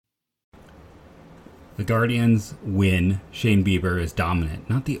The Guardians win. Shane Bieber is dominant.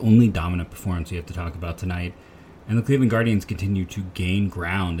 Not the only dominant performance we have to talk about tonight. And the Cleveland Guardians continue to gain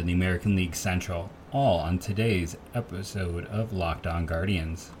ground in the American League Central. All on today's episode of Locked On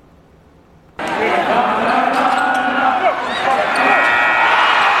Guardians.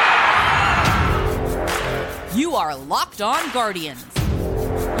 You are Locked On Guardians,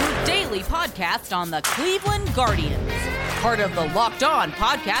 your daily podcast on the Cleveland Guardians, part of the Locked On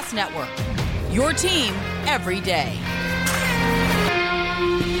Podcast Network, your team every day.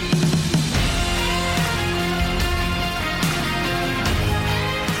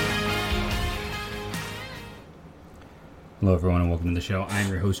 Hello everyone and welcome to the show. I'm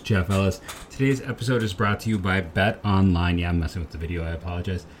your host Jeff Ellis. Today's episode is brought to you by BetOnline. Yeah, I'm messing with the video, I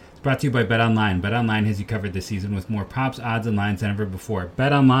apologize. It's brought to you by BetOnline. BetOnline has you covered this season with more props, odds, and lines than ever before.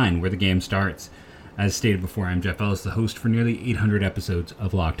 BetOnline, where the game starts. As stated before, I'm Jeff Ellis, the host for nearly 800 episodes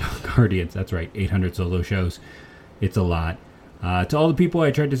of Locked On Guardians. That's right, 800 solo shows. It's a lot. To all the people I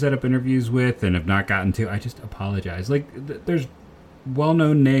tried to set up interviews with and have not gotten to, I just apologize. There's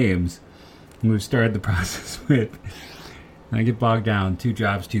well-known names we've started the process with. And I get bogged down. 2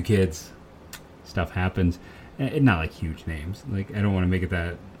 jobs, 2 kids. Stuff happens. And not like huge names. Like, I don't want to make it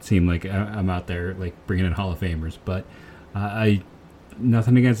that seem like I'm out there like bringing in Hall of Famers. But I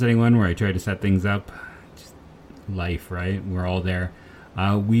nothing against anyone where I try to set things up. Just life, right? We're all there.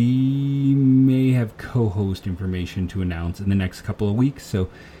 We may have co-host information to announce in the next couple of weeks. So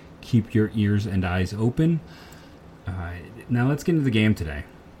keep your ears and eyes open. Now let's get into the game today.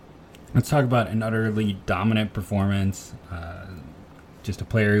 Let's talk about an utterly dominant performance. Just a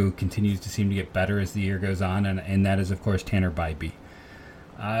player who continues to seem to get better as the year goes on, and that is, of course, Tanner Bibee.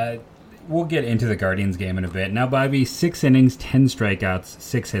 We'll get into the Guardians game in a bit. Now, Bibee, 6 innings, 10 strikeouts,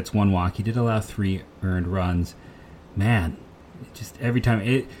 6 hits, 1 walk. He did allow 3 earned runs. Man, just every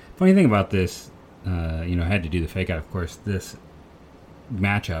time. Funny thing about this, I had to do the fake out, of course, this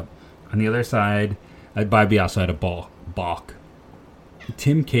matchup. On the other side, Bibee also had a balk.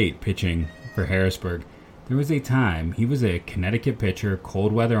 Tim Cate pitching for Harrisburg. There was a time, he was a Connecticut pitcher,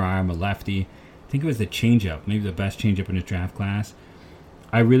 cold weather arm, a lefty. I think it was the changeup, maybe the best changeup in his draft class.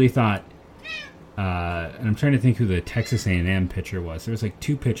 I really thought, and I'm trying to think who the Texas A&M pitcher was. There was like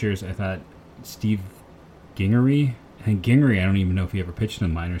 2 pitchers. I thought Steve Gingery. And Gingery, I don't even know if he ever pitched in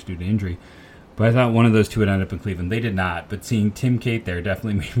the minors due to injury. But I thought one of those 2 would end up in Cleveland. They did not. But seeing Tim Cate there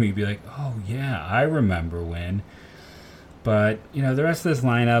definitely made me be like, oh yeah, I remember when. But, the rest of this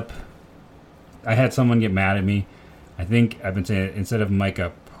lineup, I had someone get mad at me. I think I've been saying, instead of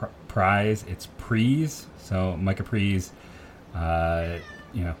Micah Prize, it's Prees. So Micah Prees,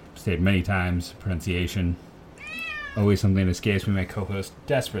 stated many times, pronunciation, always something that escapes me. My co-host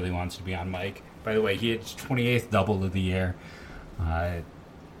desperately wants to be on mic. By the way, he hit his 28th double of the year.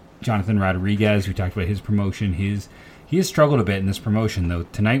 Jonathan Rodriguez, we talked about his promotion. He has struggled a bit in this promotion, though.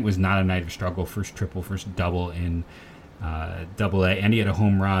 Tonight was not a night of struggle. First triple, first double in Double A, and he had a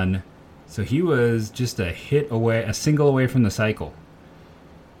home run. So he was just a single away from the cycle.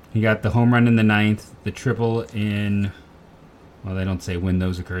 He got the home run in the 9th, the triple in, well, they don't say when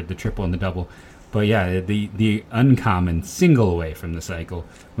those occurred, the triple and the double. But yeah, the uncommon single away from the cycle.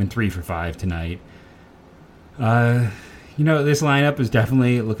 Went 3 for 5 tonight. This lineup is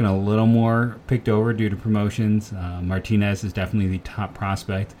definitely looking a little more picked over due to promotions. Martinez is definitely the top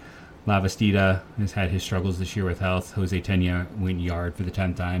prospect. Lavastida has had his struggles this year with health. Jose Tena went yard for the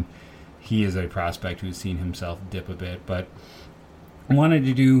 10th time. He is a prospect who's seen himself dip a bit, but I wanted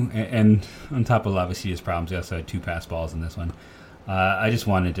to do, and on top of Lavastida's problems, he also had 2 pass balls in this one. I just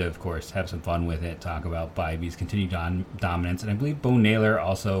wanted to, of course, have some fun with it, talk about Bibee's continued dominance, and I believe Bo Naylor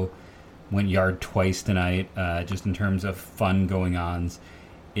also went yard twice tonight, just in terms of fun going-ons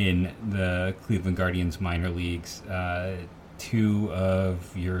in the Cleveland Guardians minor leagues. 2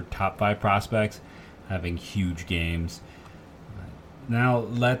 of your top 5 prospects having huge games. Now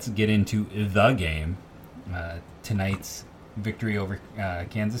let's get into the game. Tonight's victory over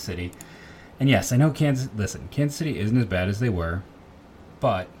Kansas City. And yes, I know Kansas City isn't as bad as they were,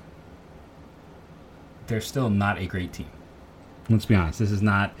 but they're still not a great team. Let's be honest. This is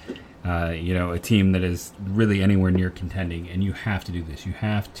not a team that is really anywhere near contending, and you have to do this. You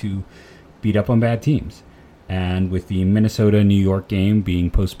have to beat up on bad teams. And with the Minnesota-New York game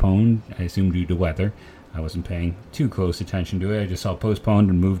being postponed, I assume due to weather, I wasn't paying too close attention to it. I just saw postponed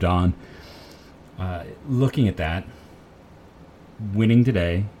and moved on. Looking at that, winning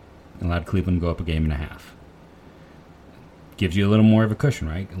today allowed Cleveland to go up 1.5 games. Gives you a little more of a cushion,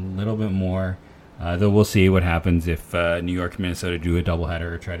 right? A little bit more. Though we'll see what happens if New York and Minnesota do a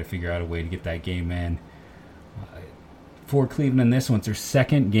doubleheader or try to figure out a way to get that game in. For Cleveland, this one's their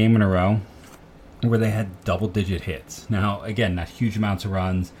second game in a row where they had double-digit hits. Now, again, not huge amounts of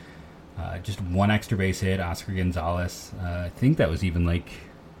runs, just one extra base hit, Oscar Gonzalez. I think that was even like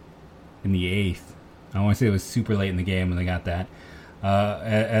in the 8th. I want to say it was super late in the game when they got that.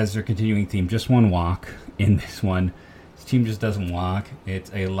 As their continuing theme, just one walk in this one. This team just doesn't walk.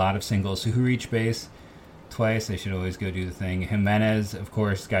 It's a lot of singles. So who reached base twice? They should always go do the thing. Jimenez, of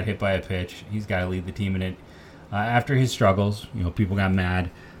course, got hit by a pitch. He's got to lead the team in it. After his struggles, people got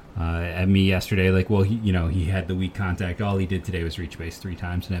mad at me yesterday. Like, well, he had the weak contact. All he did today was reach base 3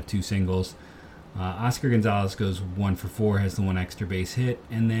 times and have 2 singles. Oscar Gonzalez goes 1 for 4, has the 1 extra base hit,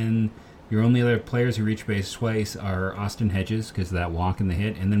 and then your only other players who reach base twice are Austin Hedges because of that walk and the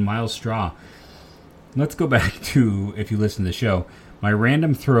hit, and then Miles Straw. Let's go back to, if you listen to the show, my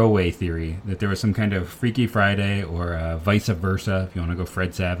random throwaway theory that there was some kind of Freaky Friday or vice versa, if you want to go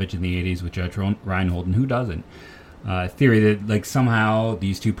Fred Savage in the 80s with Judge Reinhold, and who doesn't? Theory that like somehow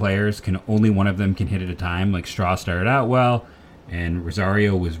these 2 players only one of them can hit at a time. Like Straw started out well, and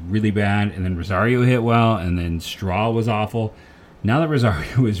Rosario was really bad, and then Rosario hit well, and then Straw was awful. Now that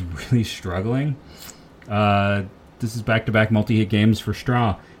Rosario is really struggling, this is back-to-back multi-hit games for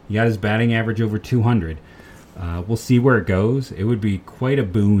Straw. He got his batting average over 200. We'll see where it goes. It would be quite a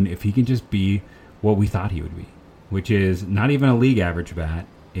boon if he can just be what we thought he would be, which is not even a league average bat,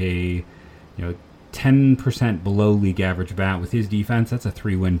 a 10% below league average bat. With his defense, that's a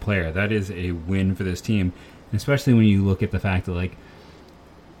 3-win player. That is a win for this team, and especially when you look at the fact that like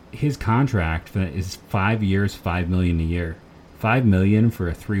his contract is 5 years, $5 million a year. $5 million for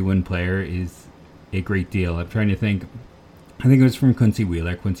a 3-win player is a great deal. I'm trying to think. I think it was from Quincy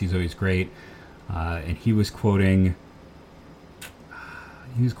Wheeler. Quincy's always great, and he was quoting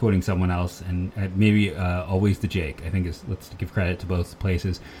someone else, and maybe Always the Jake. I think let's give credit to both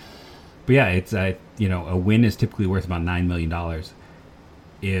places. But yeah, it's a win is typically worth about $9 million.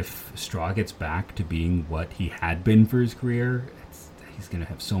 If Straw gets back to being what he had been for his career, he's going to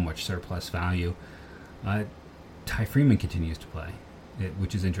have so much surplus value. Ty Freeman continues to play,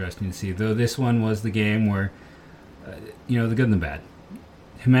 which is interesting to see. Though this one was the game where, the good and the bad.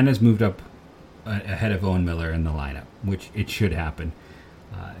 Jimenez moved up ahead of Owen Miller in the lineup, which it should happen.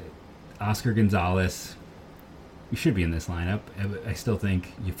 Oscar Gonzalez, you should be in this lineup. I still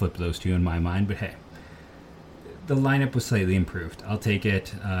think you flip those 2 in my mind, but hey, the lineup was slightly improved. I'll take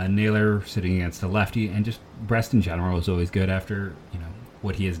it. Naylor sitting against a lefty, and just Brest in general is always good after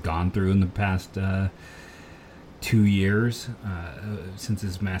what he has gone through in the past 2 years since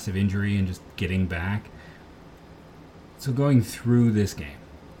his massive injury and just getting back. So going through this game,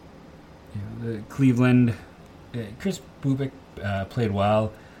 Cleveland, Chris Bubik played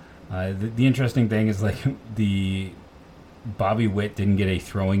well. The interesting thing is like the Bobby Witt didn't get a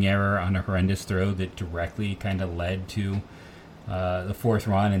throwing error on a horrendous throw that directly kind of led to the 4th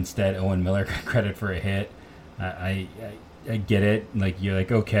run. Instead, Owen Miller got credit for a hit. I get it. Like you're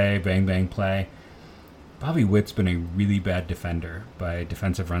like, okay, bang bang play. Bobby Witt's been a really bad defender by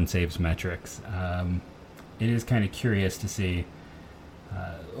defensive run saves metrics. It is kind of curious to see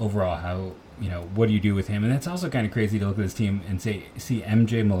overall how, what do you do with him? And it's also kind of crazy to look at this team and see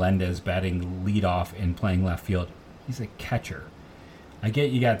MJ Melendez batting leadoff and playing left field. He's a catcher. I get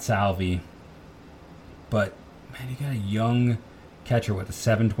you got Salvi, but man, you got a young catcher with a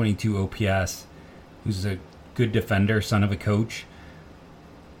 722 OPS who's a good defender, son of a coach.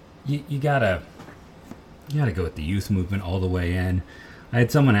 You gotta go with the youth movement all the way in. I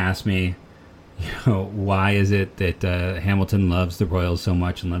had someone ask me, why is it that Hamilton loves the Royals so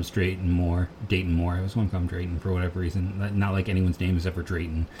much and loves Drayton Moore? I always want to call him Drayton for whatever reason. Not like anyone's name is ever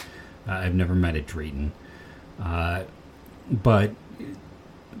Drayton. I've never met a Drayton. But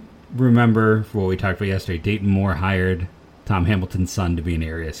remember, for what we talked about yesterday, Dayton Moore hired Tom Hamilton's son to be an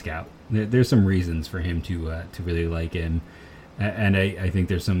area scout. There's some reasons for him to really like him. And I think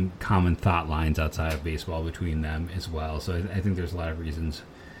there's some common thought lines outside of baseball between them as well. So I think there's a lot of reasons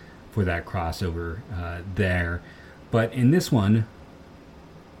for that crossover there. But in this one,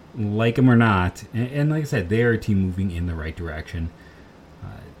 like him or not, and like I said, they are a team moving in the right direction.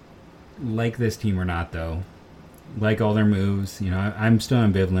 Like this team or not, though, like all their moves, I'm still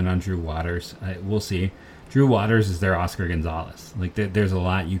ambivalent on Drew Waters. We'll see. Drew Waters is their Oscar Gonzalez. Like there's a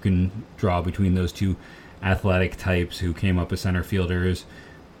lot you can draw between those two athletic types who came up as center fielders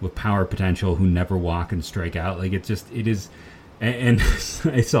with power potential who never walk and strike out. Like it is. And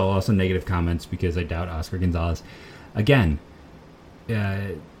I saw also negative comments because I doubt Oscar Gonzalez. Again,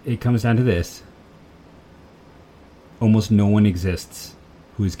 it comes down to this. Almost no one exists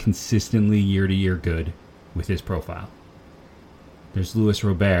who is consistently year-to-year good with his profile. There's Luis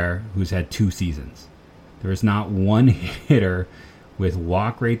Robert, who's had 2 seasons. There is not one hitter with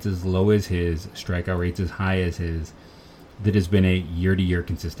walk rates as low as his, strikeout rates as high as his, that has been a year-to-year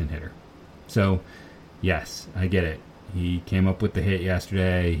consistent hitter. So, yes, I get it. He came up with the hit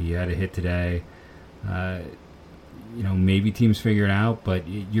yesterday. He had a hit today. Maybe teams figure it out, but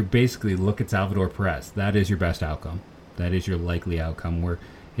you're basically, look at Salvador Perez. That is your best outcome. That is your likely outcome where,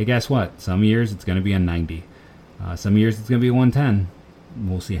 hey, guess what? Some years it's going to be a 90. Some years it's going to be a 110.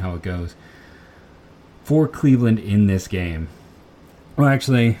 We'll see how it goes. For Cleveland in this game, well,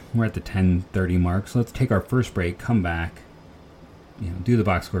 actually, we're at the 10:30 mark, so let's take our first break, come back, do the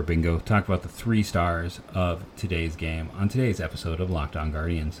box score bingo, talk about the 3 stars of today's game on today's episode of Locked On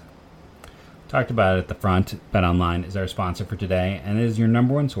Guardians. Talked about it at the front. BetOnline is our sponsor for today, and it is your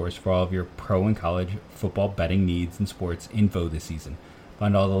number one source for all of your pro and college football betting needs and sports info this season.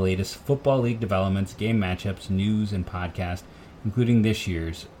 Find all the latest Football League developments, game matchups, news, and podcasts, including this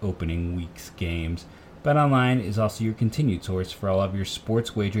year's opening week's games. BetOnline is also your continued source for all of your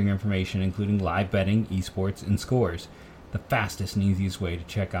sports wagering information, including live betting, esports, and scores. The fastest and easiest way to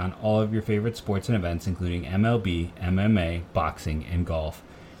check on all of your favorite sports and events, including MLB, MMA, boxing, and golf.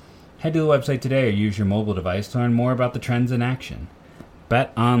 Head to the website today or use your mobile device to learn more about the trends in action.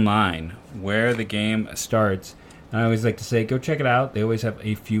 BetOnline, where the game starts. And I always like to say, go check it out. They always have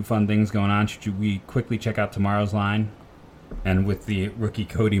a few fun things going on. Should we quickly check out tomorrow's line? And with the rookie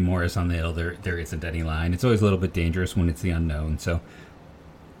Cody Morris on the hill, there isn't any line. It's always a little bit dangerous when it's the unknown. So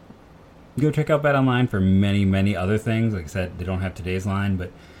go check out BetOnline for many, many other things. Like I said, they don't have today's line,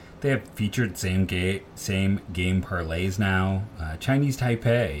 but they have featured same game parlays now. Chinese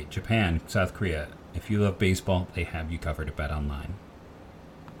Taipei, Japan, South Korea. If you love baseball, they have you covered at BetOnline.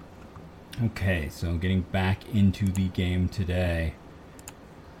 Okay, so getting back into the game today.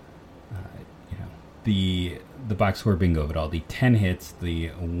 The box score bingo of it all. The 10 hits, the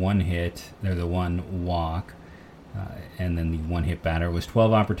 1 hit, or the 1 walk, and then the 1 hit batter was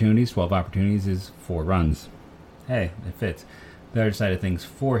 12 opportunities. 12 opportunities is 4 runs. Hey, it fits. The other side of things,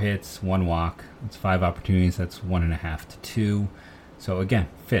 4 hits, 1 walk. It's 5 opportunities. That's 1.5 to 2. So again,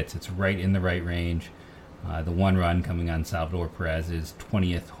 fits. It's right in the right range. The 1 run coming on Salvador Perez is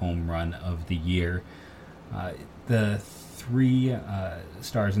 20th home run of the year. The 3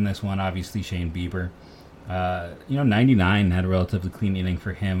 stars in this one, obviously Shane Bieber. 99 had a relatively clean inning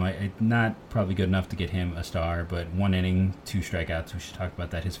for him. Not probably good enough to get him a star, but 1 inning, 2 strikeouts. We should talk about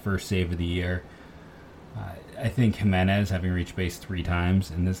that. His first save of the year. I think Jimenez, having reached base 3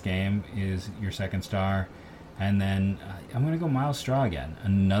 times in this game, is your second star. And then I'm going to go Miles Straw again.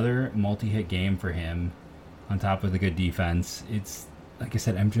 Another multi-hit game for him on top of the good defense. It's, like I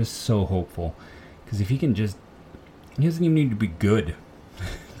said, I'm just so hopeful. Because if he can just... He doesn't even need to be good.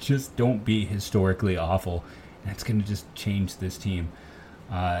 Just don't be historically awful. That's going to just change this team.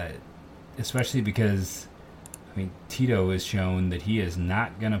 Especially because, Tito has shown that he is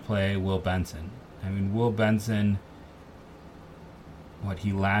not going to play Will Benson. Will Benson,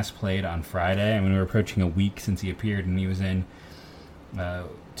 he last played on Friday. We're approaching a week since he appeared, and he was in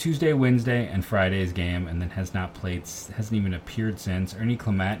Tuesday, Wednesday, and Friday's game, and then hasn't even appeared since. Ernie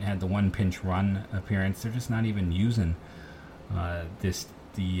Clement had the 1 pinch run appearance. They're just not even using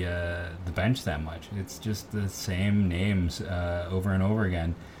the bench that much. It's just the same names over and over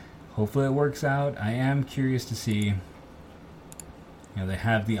again. Hopefully it works out. I am curious to see. They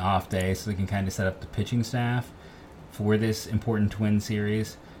have the off day, so they can kind of set up the pitching staff for this important Twin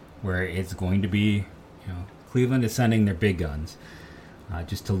series, where it's going to be, Cleveland is sending their big guns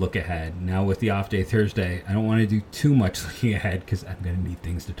just to look ahead. Now with the off day Thursday, I don't want to do too much looking ahead because I'm going to need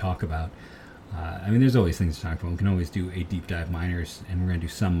things to talk about. There's always things to talk about. We can always do a deep dive minors, and we're going to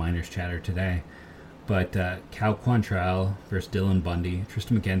do some minors chatter today. But Cal Quantrill versus Dylan Bundy,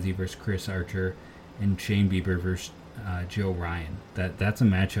 Tristan McKenzie versus Chris Archer, and Shane Bieber versus Joe Ryan. That's a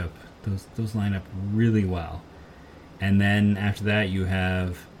matchup. Those line up really well. And then after that, you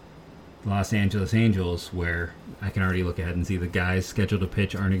have the Los Angeles Angels, where I can already look ahead and see the guys scheduled to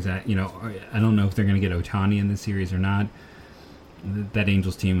pitch aren't exact. I don't know if they're going to get Ohtani in this series or not. That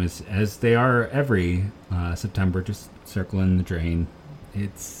Angels team is, as they are every September, just circling the drain.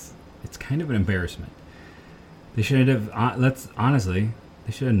 It's kind of an embarrassment. They should have.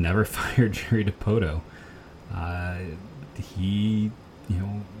 They should have never fired Jerry Dipoto. He,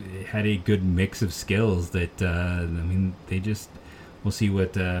 had a good mix of skills that, they just, we'll see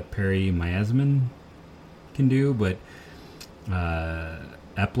what Perry Miasman can do, but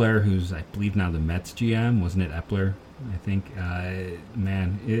Epler, who's, I believe now the Mets GM, wasn't it Epler? I think,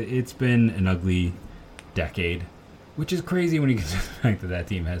 it's been an ugly decade, which is crazy when you consider the fact that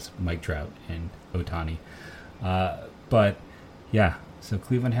team has Mike Trout and Ohtani. But, yeah. So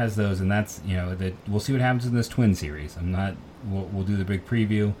Cleveland has those, and that's, we'll see what happens in this Twin series. I'm not we'll do the big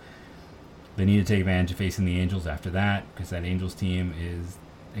preview. They need to take advantage of facing the Angels after that, because that Angels team is,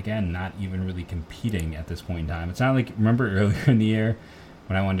 again, not even really competing at this point in time. It's not like, remember earlier in the year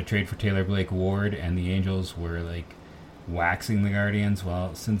when I wanted to trade for Taylor Blake Ward and the Angels were like waxing the Guardians?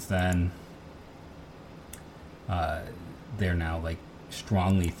 Well, since then, they're now like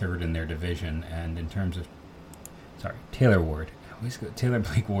strongly third in their division. And in terms of, Taylor Ward. Taylor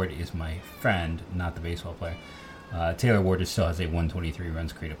Blake Ward is my friend, not the baseball player. Taylor Ward still has a 123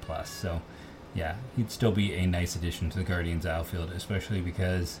 runs created plus. So, yeah, he'd still be a nice addition to the Guardians outfield, especially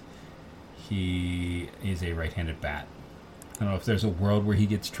because he is a right-handed bat. I don't know if there's a world where he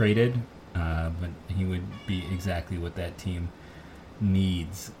gets traded, but he would be exactly what that team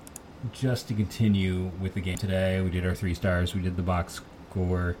needs. Just to continue with the game today, we did our 3 stars. We did the box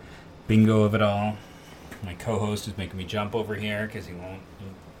score bingo of it all. My co-host is making me jump over here because he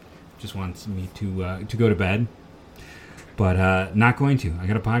just wants me to go to bed. But not going to. I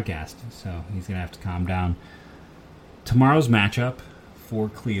got a podcast, so he's going to have to calm down. Tomorrow's matchup for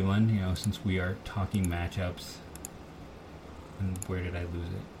Cleveland, since we are talking matchups. And where did I lose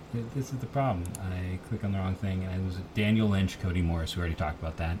it? This is the problem. I click on the wrong thing, and I lose it. Daniel Lynch, Cody Morris. We already talked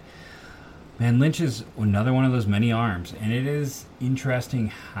about that. Man, Lynch is another one of those many arms, and it is interesting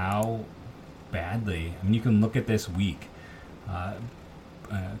how badly. I mean, you can look at this week.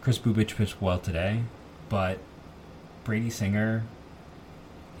 Chris Bubic pitched well today, but Brady Singer,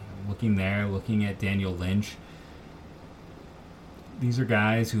 looking at Daniel Lynch, these are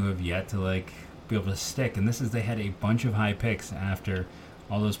guys who have yet to be able to stick. And they had a bunch of high picks after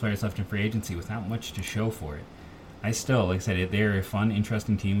all those players left in free agency without much to show for it. I still, like I said, they're a fun,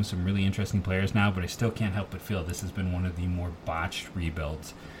 interesting team with some really interesting players now, but I still can't help but feel this has been one of the more botched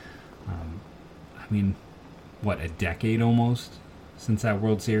rebuilds. A decade almost since that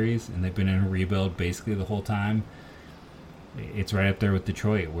World Series, and they've been in a rebuild basically the whole time. It's right up there with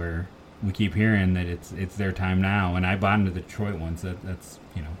Detroit, where we keep hearing that it's their time now, and I bought into the Detroit ones. That's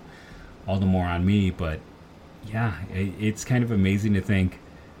all the more on me, but yeah, it's kind of amazing to think.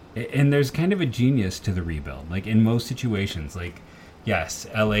 And there's kind of a genius to the rebuild. Like in most situations, yes,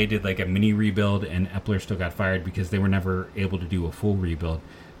 LA did a mini rebuild, and Epler still got fired because they were never able to do a full rebuild.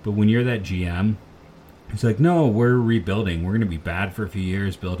 But when you're that GM, it's no, we're rebuilding. We're going to be bad for a few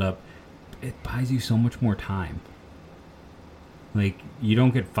years, build up. It buys you so much more time. You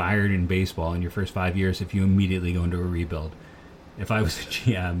don't get fired in baseball in your first 5 years if you immediately go into a rebuild. If I was a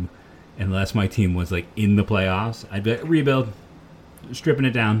GM, unless my team was in the playoffs, I'd be rebuild, stripping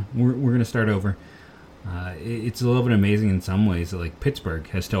it down. We're going to start over. It's a little bit amazing in some ways that Pittsburgh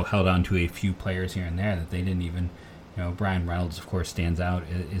has still held on to a few players here and there that they didn't even. Brian Reynolds, of course, stands out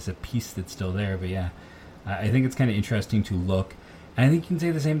is a piece that's still there. But yeah, I think it's kind of interesting to look. And I think you can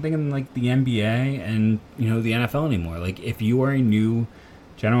say the same thing in the NBA and the NFL anymore. If you are a new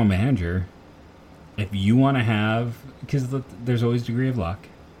general manager, if you want to have, because there's always a degree of luck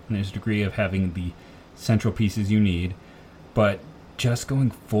and there's a degree of having the central pieces you need, but just going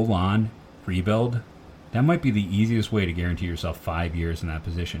full on rebuild, that might be the easiest way to guarantee yourself 5 years in that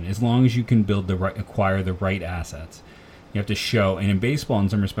position, as long as you can acquire the right assets. You have to show, and in baseball, in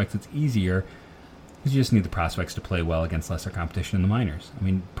some respects, it's easier because you just need the prospects to play well against lesser competition in the minors.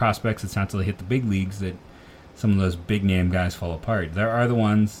 Prospects, it's not until they hit the big leagues that some of those big name guys fall apart. There are the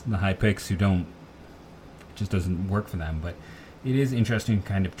ones, the high picks, who don't, it just doesn't work for them. But it is interesting to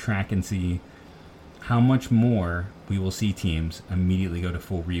kind of track and see how much more we will see teams immediately go to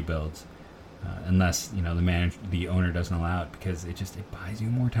full rebuilds. Unless the owner doesn't allow it, because it buys you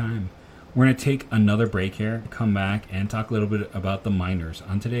more time. We're going to take another break here, come back, and talk a little bit about the minors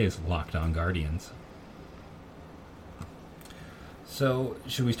on today's Locked On Guardians. So,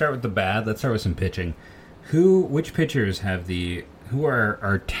 should we start with the bad? Let's start with some pitching. Which pitchers who are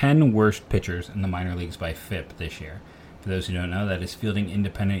our 10 worst pitchers in the minor leagues by FIP this year? For those who don't know, that is fielding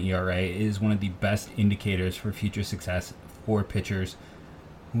independent ERA. It is one of the best indicators for future success for pitchers.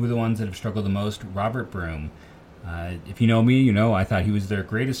 Who are the ones that have struggled the most? Robert Broom. If you know me, I thought he was their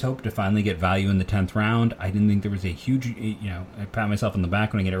greatest hope to finally get value in the 10th round. I didn't think there was a huge, I pat myself on the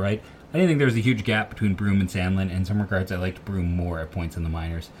back when I get it right. I didn't think there was a huge gap between Broom and Sandlin. In some regards, I liked Broom more at points in the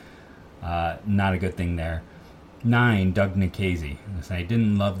minors. Not a good thing there. 9, Doug Nikhazy. I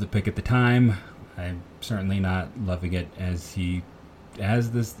didn't love the pick at the time. I'm certainly not loving it as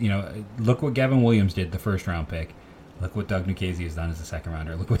this, look what Gavin Williams did, the first round pick. Look what Doug Nikhazy has done as a second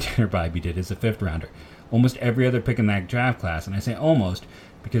rounder. Look what Tanner Bybee did as a 5th rounder. Almost every other pick in that draft class, and I say almost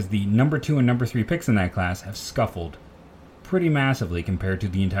because the number 2 and number 3 picks in that class have scuffled pretty massively compared to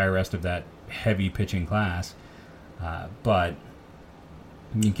the entire rest of that heavy pitching class. But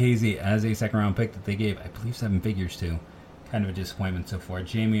Nikhazy, as a second round pick that they gave, I believe, 7 figures to, kind of a disappointment so far.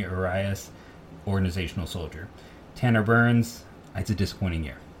 Jamie Arias, organizational soldier. Tanner Burns, it's a disappointing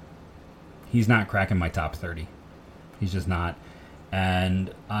year. He's not cracking my top 30. He's just not.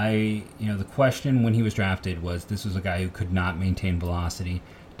 And the question when he was drafted was, this was a guy who could not maintain velocity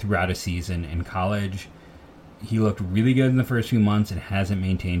throughout a season in college. He looked really good in the first few months and hasn't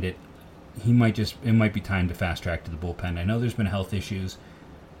maintained it. It might be time to fast track to the bullpen. I know there's been health issues,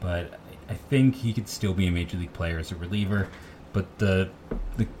 but I think he could still be a major league player as a reliever. But the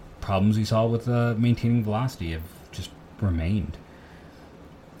problems we saw with maintaining velocity have just remained.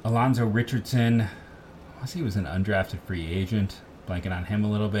 Alonzo Richardson, I see he was an undrafted free agent. Blanking on him a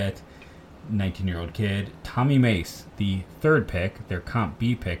little bit. 19-year-old kid. Tommy Mace, the third pick, their Comp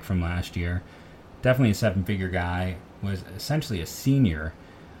B pick from last year. Definitely a seven-figure guy. Was essentially a senior.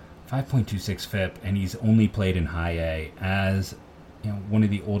 5.26 FIP, and he's only played in high A as one of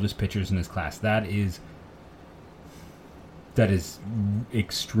the oldest pitchers in his class. That is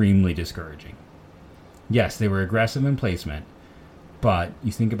extremely discouraging. Yes, they were aggressive in placement, but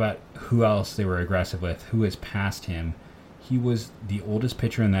you think about who else they were aggressive with, who has passed him. He was the oldest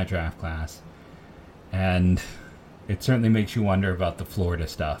pitcher in that draft class, and it certainly makes you wonder about the Florida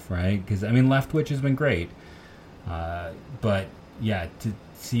stuff, right? Because, Leftwich has been great, but, yeah, to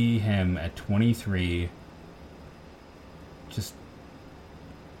see him at 23, just,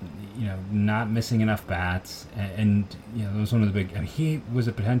 not missing enough bats, and that was one of the big, he was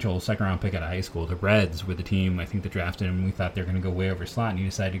a potential second-round pick out of high school. The Reds were the team, I think, that drafted him. We thought they were going to go way over slot, and he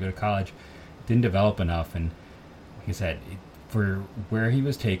decided to go to college. Didn't develop enough, and like I said, for where he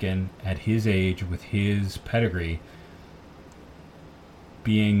was taken at his age with his pedigree,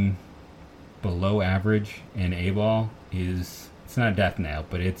 being below average in A-ball it's not a death knell,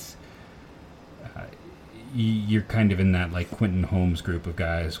 but it's you're kind of in that like Quentin Holmes group of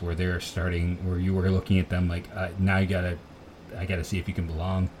guys where they're starting, where you were looking at them like now I gotta see if you can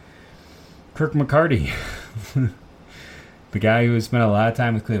belong. Kirk McCarty. The guy who has spent a lot of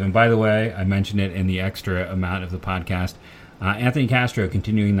time with Cleveland. By the way, I mentioned it in the extra amount of the podcast. Anthony Castro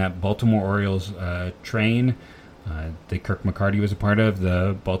continuing that Baltimore Orioles train that Kirk McCarty was a part of.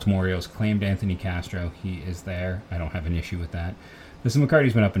 The Baltimore Orioles claimed Anthony Castro. He is there. I don't have an issue with that. Listen,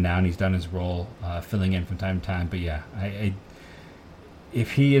 McCarty's been up and down. He's done his role, filling in from time to time. But yeah,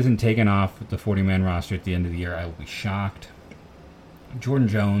 if he isn't taken off the 40-man roster at the end of the year, I will be shocked. Jordan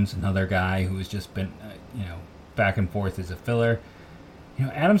Jones, another guy who has just been, back and forth as a filler.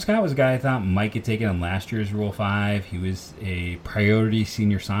 Adam Scott was a guy I thought might get taken in last year's Rule 5. He was a priority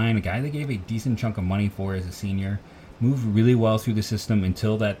senior sign, a guy they gave a decent chunk of money for as a senior. Moved really well through the system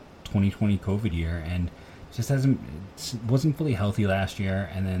until that 2020 COVID year, and just wasn't fully healthy last year.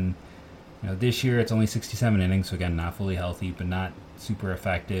 And then, this year it's only 67 innings, so again, not fully healthy, but not super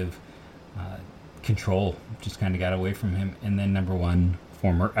effective. Control just kind of got away from him. And then number one,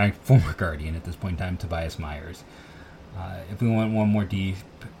 former Guardian at this point in time, Tobias Myers. If we went one more deep,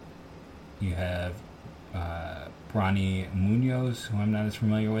 you have Bronny Munoz, who I'm not as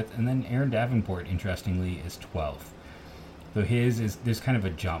familiar with, and then Aaron Davenport, interestingly, is 12th. So there's kind of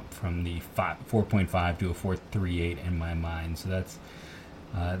a jump from the 4.5 to a 4.38 in my mind. So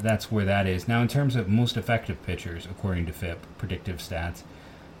that's where that is. Now, in terms of most effective pitchers, according to FIP, predictive stats,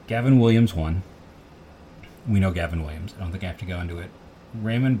 Gavin Williams won. We know Gavin Williams. I don't think I have to go into it.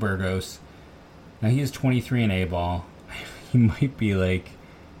 Raymond Burgos. Now, he is 23 in A-ball. He might be like,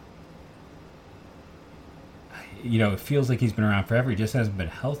 it feels like he's been around forever. He just hasn't been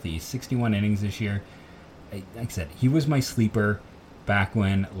healthy. 61 innings this year. Like I said, he was my sleeper back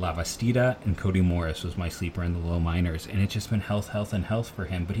when Lavastida and Cody Morris was my sleeper in the low minors. And it's just been health for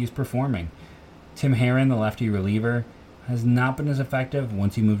him. But he's performing. Tim Herron, the lefty reliever, has not been as effective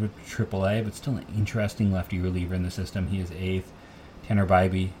once he moved up to AAA, but still an interesting lefty reliever in the system. He is 8th. Tanner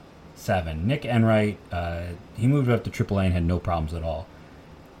Bybee, 7. Nick Enright, he moved up to AAA and had no problems at all.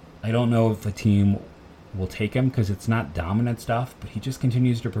 I don't know if a team will take him because it's not dominant stuff, but he just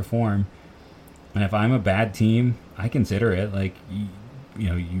continues to perform. And if I'm a bad team, I consider it. Like,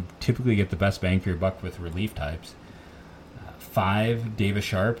 you typically get the best bang for your buck with relief types. 5, Davis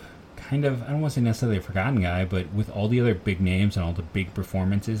Sharp. Kind of, I don't want to say necessarily a forgotten guy, but with all the other big names and all the big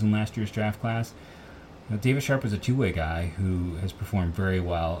performances in last year's draft class, Davis Sharp is a two-way guy who has performed very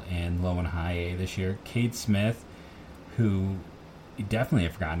well in low and high A this year. Cade Smith, who definitely a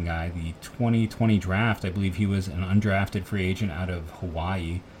forgotten guy. The 2020 draft, I believe he was an undrafted free agent out of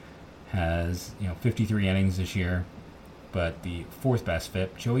Hawaii, has 53 innings this year, but the 4th best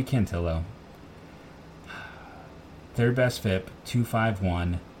FIP. Joey Cantillo, 3rd best FIP,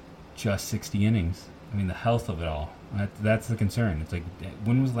 2.51, just 60 innings. The health of it all. That's the concern. It's like,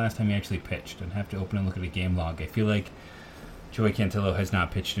 when was the last time he actually pitched? I'd have to open and look at a game log. I feel like Joey Cantillo has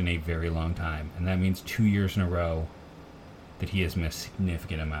not pitched in a very long time, and that means 2 years in a row that he has missed a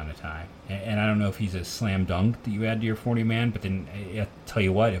significant amount of time. And I don't know if he's a slam dunk that you add to your 40-man, but then I tell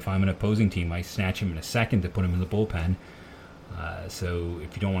you what, if I'm an opposing team, I snatch him in a second to put him in the bullpen. So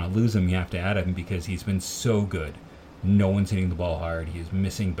if you don't want to lose him, you have to add him because he's been so good. No one's hitting the ball hard. He is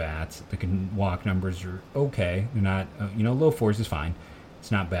missing bats. The walk numbers are okay. They're not, low fours is fine.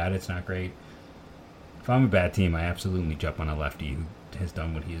 It's not bad. It's not great. If I'm a bad team, I absolutely jump on a lefty who has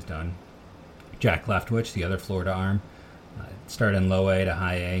done what he has done. Jack Leftwich, the other Florida arm, started in low A to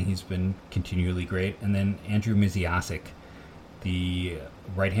high A. He's been continually great. And then Andrew Miziasic, the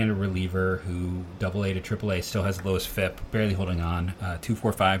right-handed reliever who AA to AAA, still has the lowest FIP, barely holding on,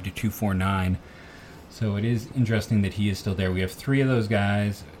 2.45 to 2.49. So it is interesting that he is still there. We have three of those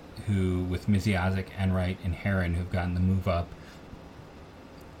guys who, with Miziasic, Enright, and Heron, who've gotten the move up.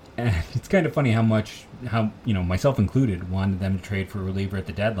 And it's kind of funny how myself included, wanted them to trade for a reliever at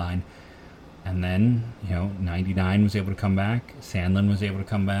the deadline. And then, 99 was able to come back. Sandlin was able to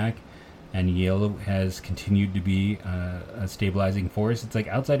come back. And Yale has continued to be a stabilizing force. It's like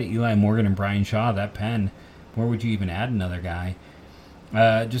outside of Eli Morgan and Brian Shaw, that pen, where would you even add another guy?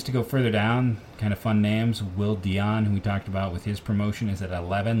 Just to go further down, kind of fun names. Will Dion, who we talked about with his promotion, is at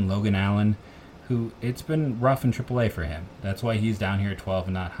 11. Logan Allen, who it's been rough in AAA for him. That's why he's down here at 12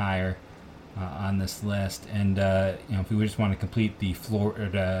 and not higher on this list. And, if we just want to complete the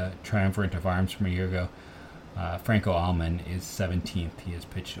Florida triumvirate of arms from a year ago, Franco Allman is 17th. He has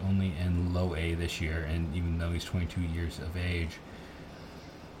pitched only in low A this year, and even though he's 22 years of age.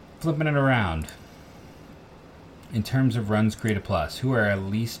 Flipping it around. In terms of runs created plus, who are our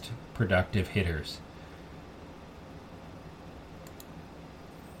least productive hitters?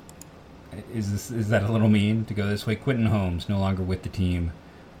 Is that a little mean to go this way? Quentin Holmes, no longer with the team,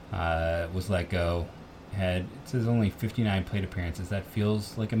 was let go. It says only 59 plate appearances. That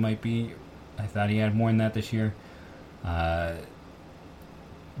feels like it might be. I thought he had more than that this year. But,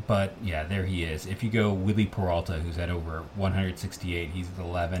 yeah, there he is. If you go Willie Peralta, who's at over 168, he's at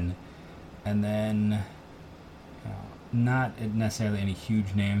 11. And then, not necessarily any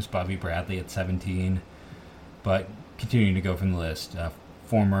huge names. Bobby Bradley at 17. But continuing to go from the list.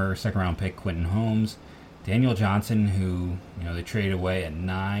 Former second-round pick Quentin Holmes. Daniel Johnson, who, they traded away at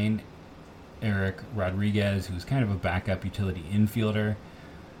 9. Eric Rodriguez, who's kind of a backup utility infielder.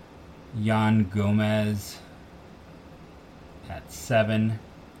 Yan Gomez at 7.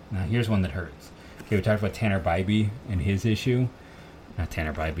 Now, here's one that hurts. Okay, we talked about Tanner Bybee and his issue. Not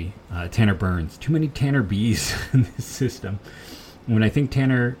Tanner Bybee. Tanner Burns. Too many Tanner B's in this system. When I think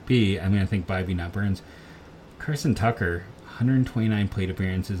Tanner B, I'm going to think Bybee, not Burns. Carson Tucker, 129 plate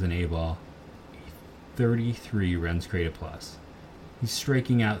appearances in A-ball. 33 runs created plus. He's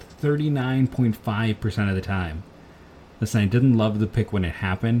striking out 39.5% of the time. Listen, I didn't love the pick when it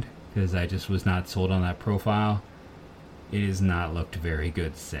happened, because I just was not sold on that profile. It has not looked very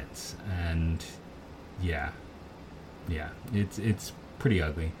good since. And, yeah, it's pretty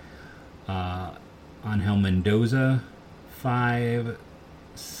ugly. Angel Mendoza, 5.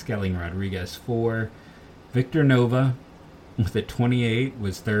 Skelling Rodriguez, 4. Victor Nova, with a 28,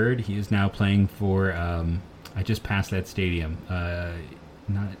 was 3rd. He is now playing for, I just passed that stadium.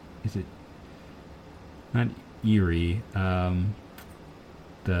 Not Erie,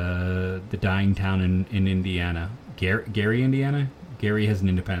 the dying town in Indiana. Gary, Indiana? Gary has an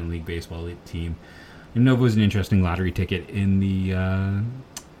independent league baseball team. And Nova was an interesting lottery ticket in the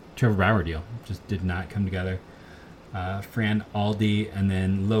Trevor Bauer deal. Just did not come together. Fran Aldi, and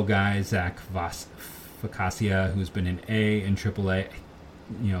then low guy Zach Vacasia, who's been in A and AAA,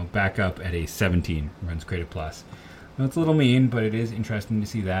 back up at a 17 runs created plus. Now, it's a little mean, but it is interesting to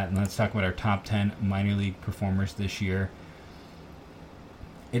see that. And let's talk about our top 10 minor league performers this year.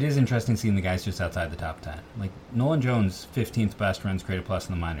 It is interesting seeing the guys just outside the top 10. Like Nolan Jones, 15th best runs created plus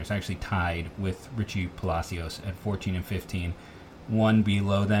in the minors, actually tied with Richie Palacios at 14 and 15. One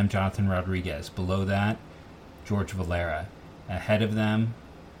below them, Jonathan Rodriguez. Below that, George Valera. Ahead of them,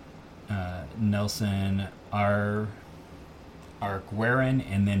 Nelson Arguerin,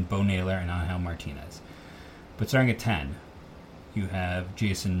 and then Bo Naylor and Angel Martinez. But starting at 10, you have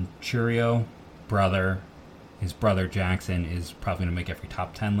Jason Churio, brother. His brother Jackson is probably going to make every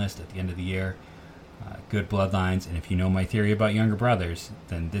top 10 list at the end of the year. Good bloodlines, and if you know my theory about younger brothers,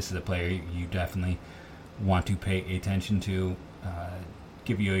 then this is a player you definitely want to pay attention to.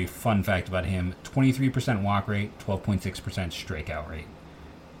 Give you a fun fact about him: 23% walk rate, 12.6% strikeout rate.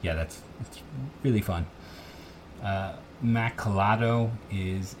 Yeah, it's really fun. Matt Collado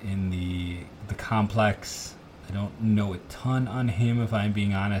is in the complex. I don't know a ton on him, if I'm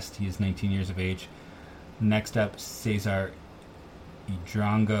being honest. He is 19 years of age. Next up, Cesar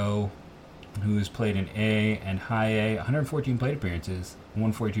Drongo, who has played in A and High A, 114 plate appearances,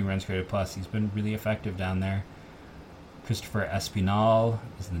 142 runs created plus. He's been really effective down there. Christopher Espinal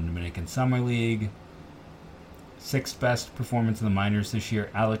is in the Dominican Summer League. 6th best performance in the minors this year,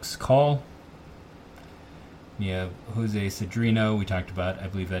 Alex Call. You have Jose Cedrino, we talked about. I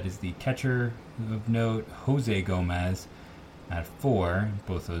believe that is the catcher of note. Jose Gomez at 4,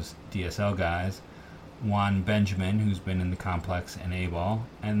 both those DSL guys. Juan Benjamin, who's been in the complex and A-ball,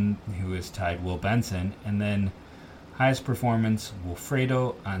 and who has tied Will Benson. And then highest performance,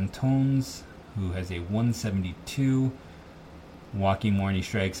 Wilfredo Antunes, who has a 172. Walking more and he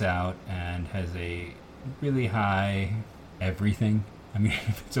strikes out and has a really high everything. I mean,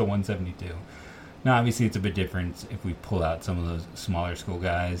 if it's a 172. Now, obviously, it's a bit different if we pull out some of those smaller school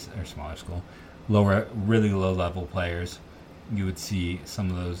guys, or really low-level players. You would see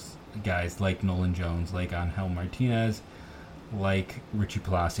some of those guys like Nolan Jones, like Angel Martinez, like Richie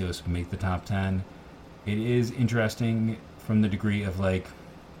Palacios make the top 10. It is interesting from the degree of, like,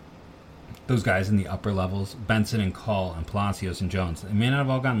 those guys in the upper levels, Benson and Call and Palacios and Jones. They may not have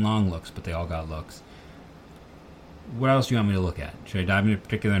all gotten long looks, but they all got looks. What else do you want me to look at? Should I dive into a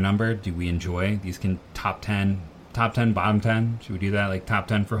particular number? Do we enjoy these? Top 10, bottom 10? Should we do that? Like top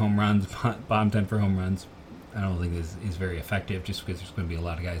 10 for home runs, bottom 10 for home runs? I don't think is very effective, just because there's going to be a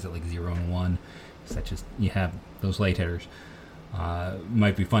lot of guys at like 0 and 1, such as you have those late hitters.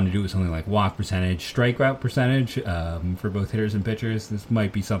 Might be fun to do with something like walk percentage, strikeout percentage for both hitters and pitchers. This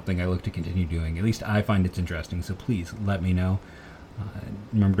might be something I look to continue doing. At least I find it's interesting, so please let me know.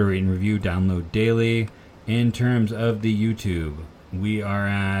 Remember to rate and review, download daily. In terms of the YouTube, we are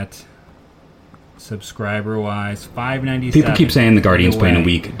at, subscriber-wise, 597. People keep saying the Guardians play in a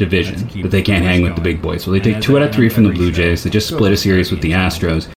weak division, that they can't hang with the big boys. Well, they take 2 out of 3 from the Blue Jays. They just split a series with the Astros.